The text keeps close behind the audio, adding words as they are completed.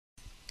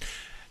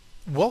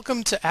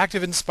Welcome to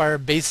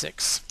ActivInspire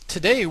Basics.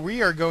 Today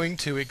we are going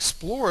to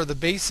explore the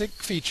basic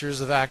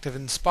features of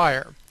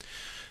ActivInspire.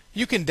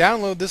 You can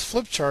download this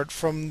flip chart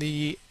from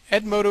the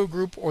Edmodo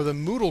group or the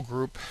Moodle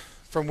group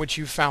from which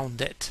you found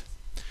it.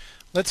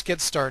 Let's get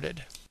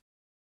started.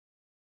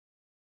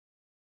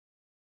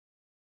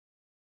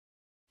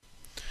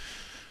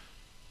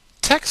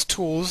 Text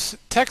tools.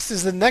 Text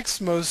is the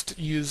next most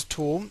used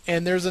tool,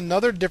 and there's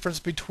another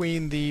difference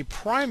between the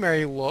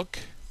primary look,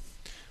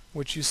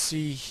 which you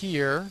see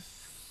here,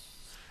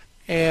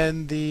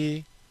 and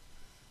the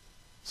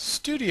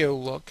studio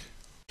look.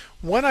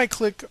 When I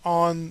click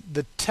on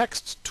the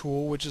text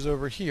tool, which is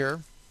over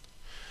here,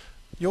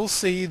 you'll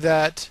see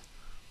that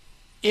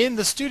in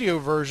the studio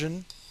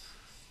version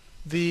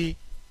the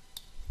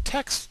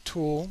text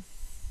tool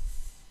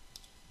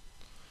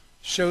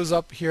shows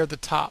up here at the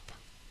top.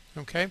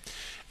 Okay,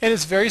 and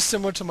it's very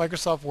similar to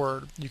Microsoft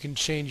Word. You can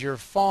change your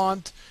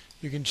font,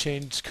 you can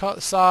change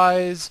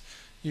size,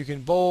 you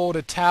can bold,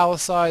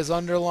 italicize,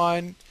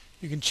 underline,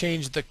 you can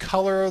change the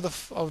color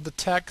of the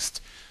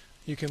text,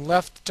 you can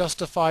left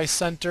justify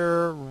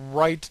center,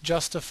 right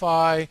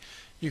justify,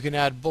 you can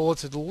add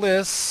bulleted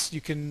lists, you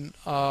can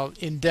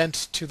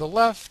indent to the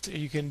left,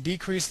 you can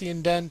decrease the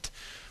indent,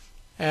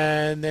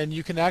 and then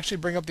you can actually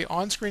bring up the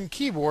on-screen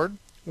keyboard,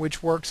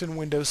 which works in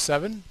Windows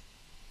 7.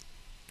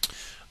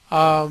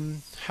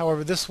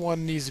 However, this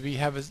one needs to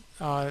have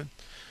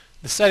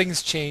the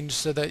settings changed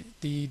so that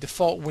the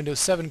default Windows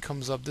 7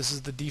 comes up. This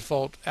is the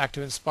default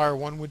ActivInspire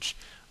one, which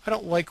I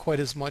don't like quite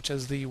as much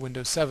as the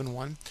Windows 7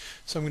 one,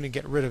 so I'm going to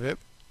get rid of it.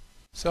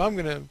 So I'm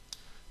going to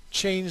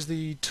change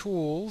the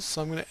tools.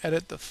 So I'm going to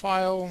edit the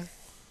file,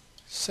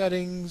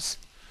 settings.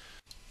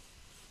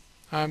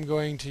 I'm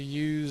going to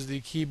use the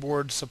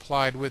keyboard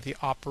supplied with the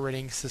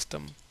operating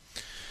system.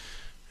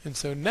 And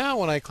so now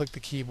when I click the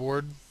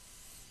keyboard,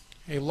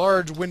 a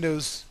large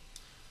Windows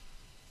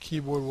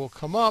keyboard will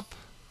come up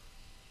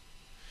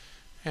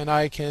and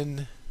I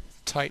can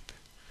type.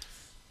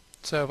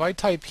 So if I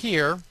type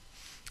here,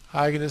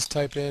 I can just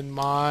type in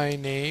my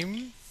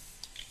name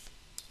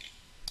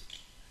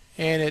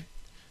and it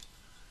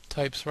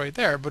types right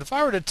there. But if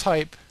I were to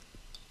type,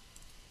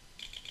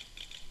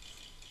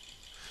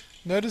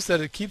 notice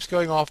that it keeps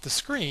going off the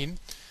screen,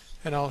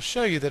 and I'll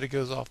show you that it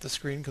goes off the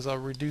screen because I'll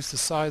reduce the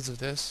size of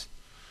this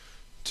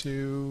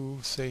to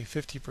say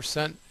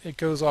 50%. It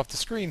goes off the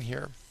screen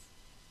here.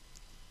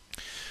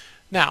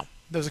 Now,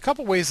 there's a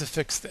couple ways to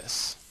fix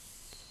this.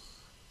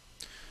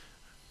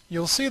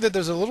 You'll see that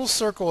there's a little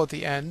circle at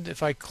the end.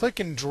 If I click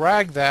and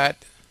drag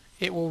that,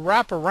 it will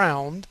wrap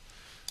around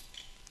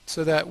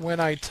so that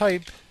when I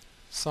type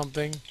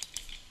something,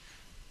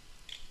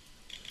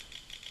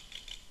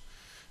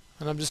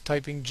 and I'm just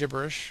typing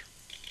gibberish,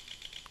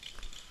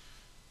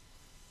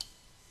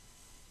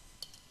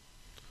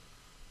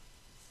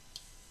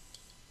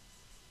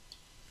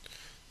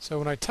 so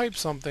when I type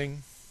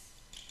something,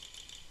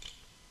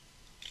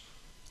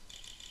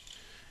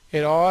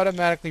 it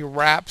automatically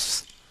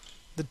wraps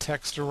the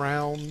text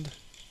around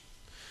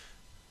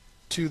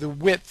to the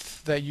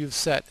width that you've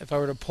set. If I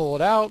were to pull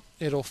it out,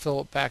 it'll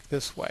fill it back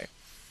this way.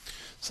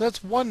 So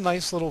that's one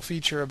nice little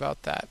feature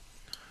about that.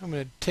 I'm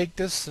going to take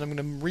this and I'm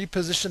going to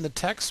reposition the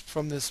text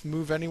from this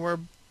Move Anywhere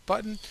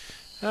button,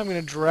 and I'm going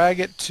to drag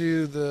it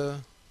to the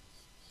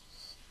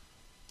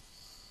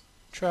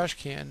trash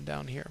can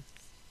down here.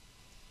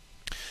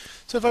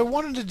 So if I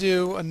wanted to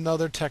do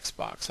another text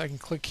box, I can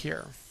click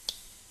here.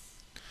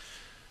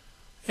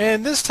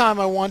 And this time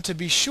I want to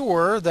be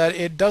sure that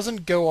it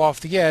doesn't go off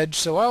the edge,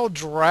 so I'll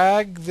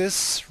drag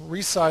this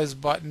resize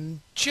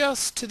button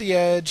just to the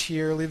edge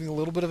here, leaving a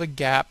little bit of a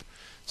gap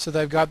so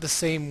that I've got the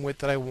same width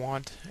that I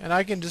want, and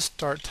I can just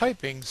start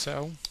typing.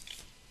 So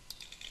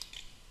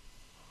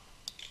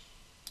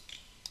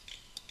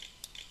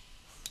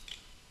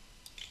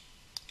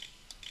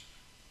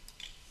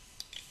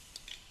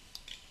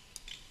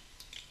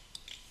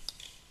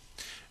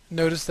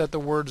notice that the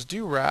words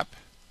do wrap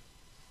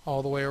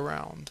all the way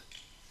around.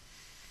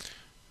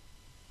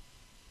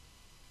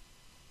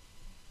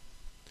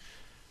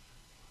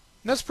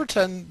 Let's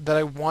pretend that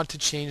I want to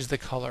change the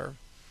color.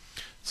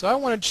 So I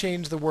want to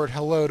change the word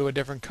hello to a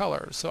different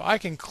color. So I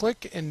can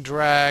click and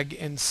drag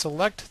and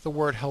select the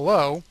word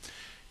hello,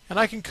 and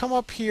I can come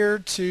up here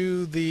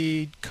to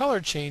the color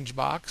change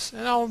box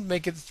and I'll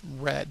make it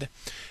red.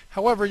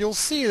 However, you'll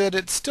see that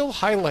it's still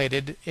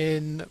highlighted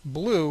in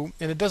blue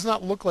and it does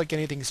not look like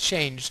anything's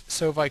changed.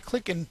 So if I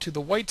click into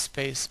the white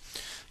space,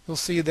 you'll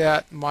see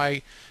that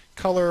my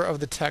color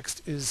of the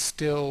text is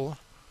still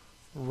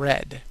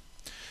red.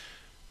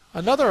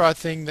 Another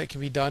thing that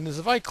can be done is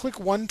if I click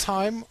one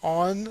time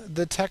on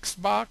the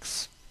text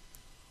box,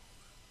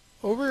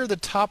 over the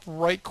top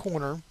right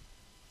corner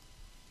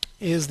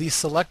is the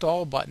Select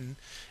All button.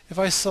 If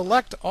I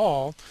select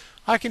all,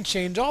 I can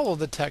change all of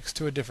the text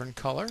to a different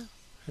color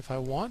if I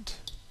want.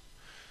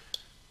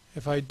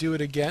 If I do it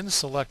again,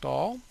 select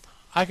all,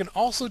 I can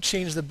also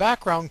change the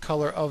background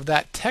color of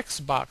that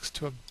text box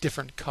to a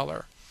different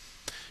color.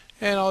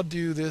 And I'll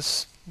do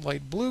this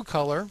light blue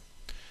color,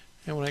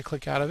 and when I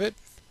click out of it,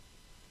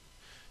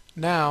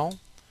 now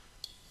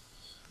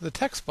the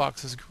text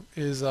box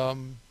is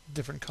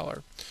different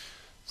color.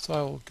 So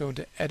I will go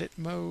into edit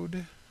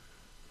mode,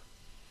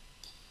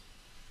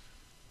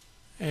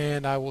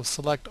 and I will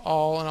select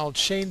all, and I'll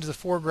change the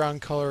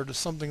foreground color to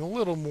something a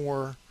little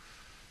more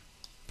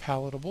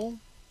palatable.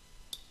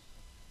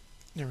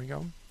 There we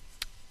go.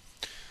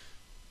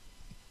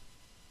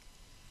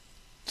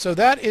 So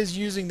that is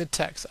using the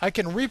text. I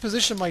can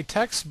reposition my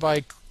text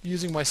by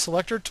using my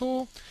selector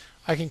tool.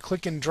 I can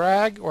click and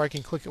drag, or I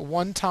can click it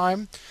one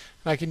time,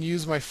 and I can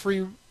use my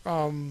freely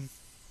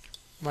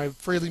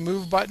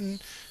move button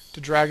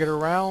to drag it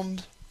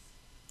around.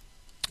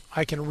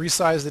 I can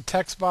resize the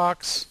text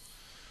box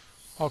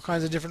all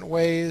kinds of different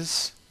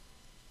ways,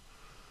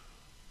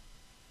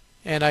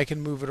 and I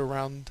can move it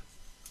around,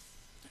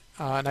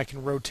 and I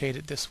can rotate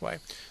it this way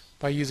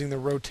by using the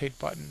rotate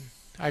button.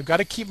 I've got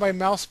to keep my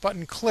mouse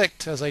button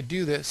clicked as I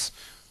do this,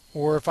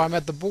 or if I'm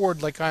at the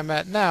board like I'm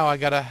at now, I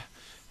got to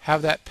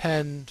have that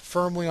pen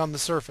firmly on the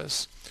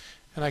surface,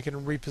 and I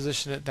can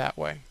reposition it that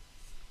way.